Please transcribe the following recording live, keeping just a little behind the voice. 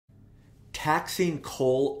taxing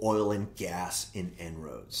coal, oil, and gas in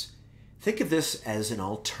En-ROADS. Think of this as an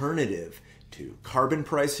alternative to carbon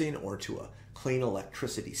pricing or to a clean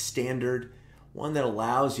electricity standard, one that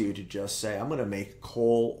allows you to just say, I'm going to make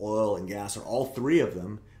coal, oil, and gas, or all three of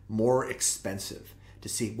them, more expensive, to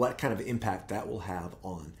see what kind of impact that will have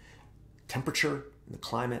on temperature and the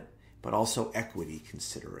climate, but also equity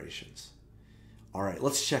considerations. All right,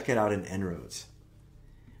 let's check it out in En-ROADS.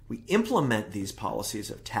 We implement these policies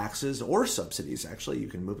of taxes or subsidies. Actually, you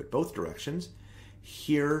can move it both directions.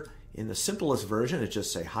 Here in the simplest version, it's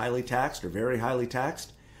just say highly taxed or very highly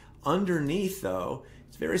taxed. Underneath, though,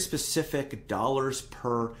 it's very specific dollars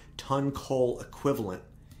per ton coal equivalent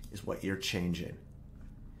is what you're changing.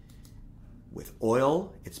 With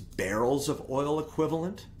oil, it's barrels of oil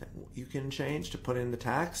equivalent that you can change to put in the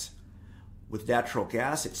tax. With natural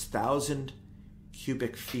gas, it's 1,000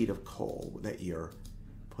 cubic feet of coal that you're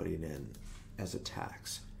putting in as a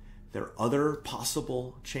tax. There are other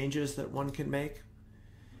possible changes that one can make.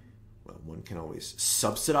 Well, one can always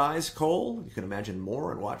subsidize coal. You can imagine more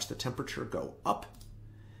and watch the temperature go up.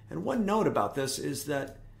 And one note about this is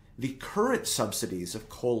that the current subsidies of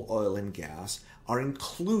coal, oil, and gas are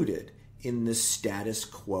included in the status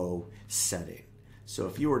quo setting. So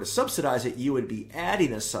if you were to subsidize it, you would be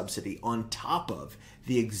adding a subsidy on top of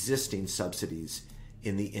the existing subsidies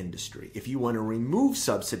in the industry. If you want to remove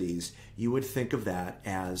subsidies, you would think of that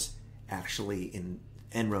as actually in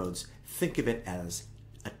En-ROADS, think of it as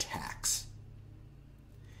a tax.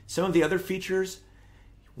 Some of the other features,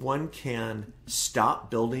 one can stop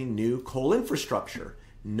building new coal infrastructure.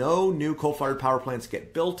 No new coal-fired power plants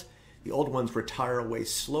get built. The old ones retire away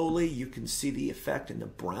slowly. You can see the effect in the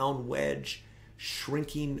brown wedge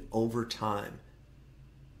shrinking over time.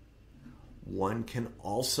 One can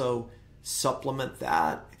also supplement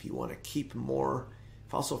that. If you want to keep more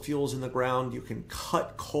fossil fuels in the ground, you can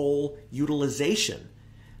cut coal utilization.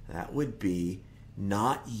 That would be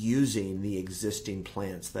not using the existing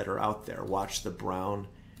plants that are out there. Watch the brown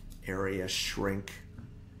area shrink.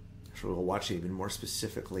 So we'll watch it even more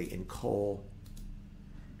specifically in coal.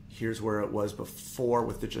 Here's where it was before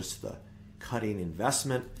with just the cutting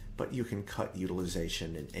investment, but you can cut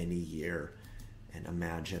utilization in any year. And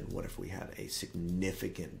imagine what if we had a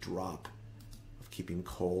significant drop of keeping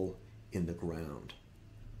coal in the ground.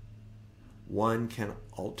 One can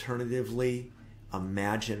alternatively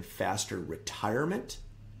imagine faster retirement.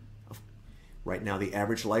 Right now, the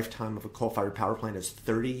average lifetime of a coal-fired power plant is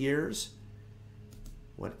 30 years.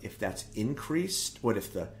 What if that's increased? What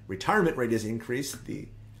if the retirement rate is increased? The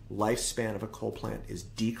lifespan of a coal plant is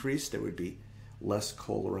decreased. There would be less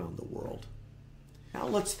coal around the world. Now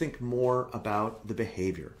let's think more about the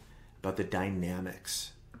behavior, about the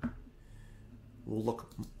dynamics. We'll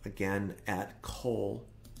look again at coal.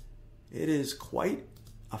 It is quite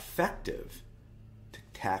effective to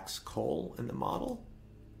tax coal in the model.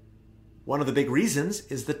 One of the big reasons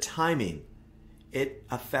is the timing. It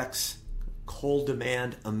affects coal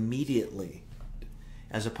demand immediately,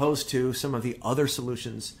 as opposed to some of the other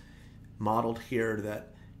solutions modeled here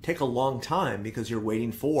that take a long time because you're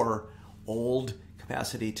waiting for old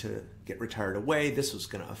capacity to get retired away. This was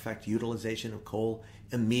going to affect utilization of coal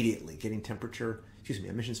immediately, getting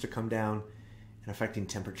emissions to come down and affecting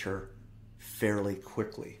temperature fairly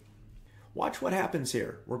quickly. Watch what happens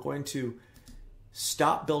here. We're going to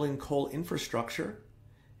stop building coal infrastructure,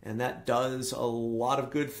 and that does a lot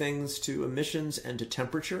of good things to emissions and to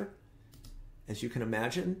temperature. As you can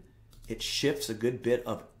imagine, it shifts a good bit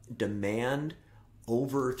of demand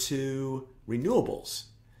over to renewables.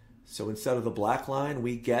 So instead of the black line,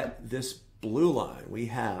 we get this blue line. We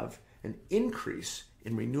have an increase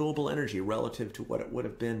in renewable energy relative to what it would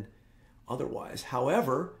have been otherwise.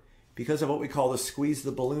 However, because of what we call the squeeze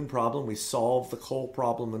the balloon problem, we solve the coal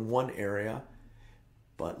problem in one area.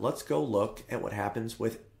 But let's go look at what happens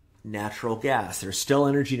with natural gas. There's still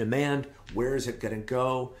energy demand. Where is it going to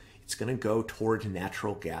go? It's going to go toward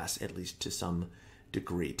natural gas, at least to some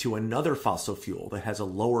degree, to another fossil fuel that has a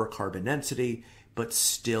lower carbon density, but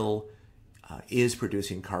still is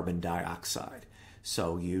producing carbon dioxide.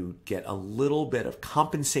 So you get a little bit of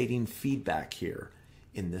compensating feedback here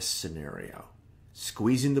in this scenario.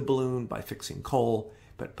 Squeezing the balloon by fixing coal,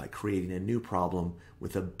 but by creating a new problem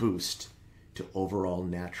with a boost to overall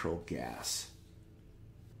natural gas.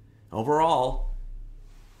 Overall,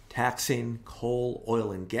 taxing coal,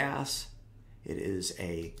 oil, and gas, it is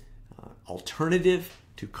a alternative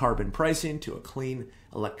to carbon pricing, to a clean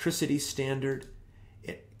electricity standard.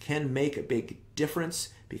 It can make a big difference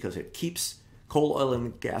because it keeps coal, oil,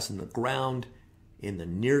 and gas in the ground in the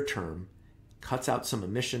near term, cuts out some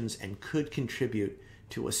emissions, and could contribute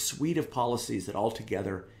to a suite of policies that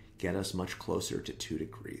altogether get us much closer to 2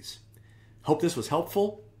 degrees. Hope this was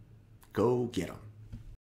helpful. Go get them.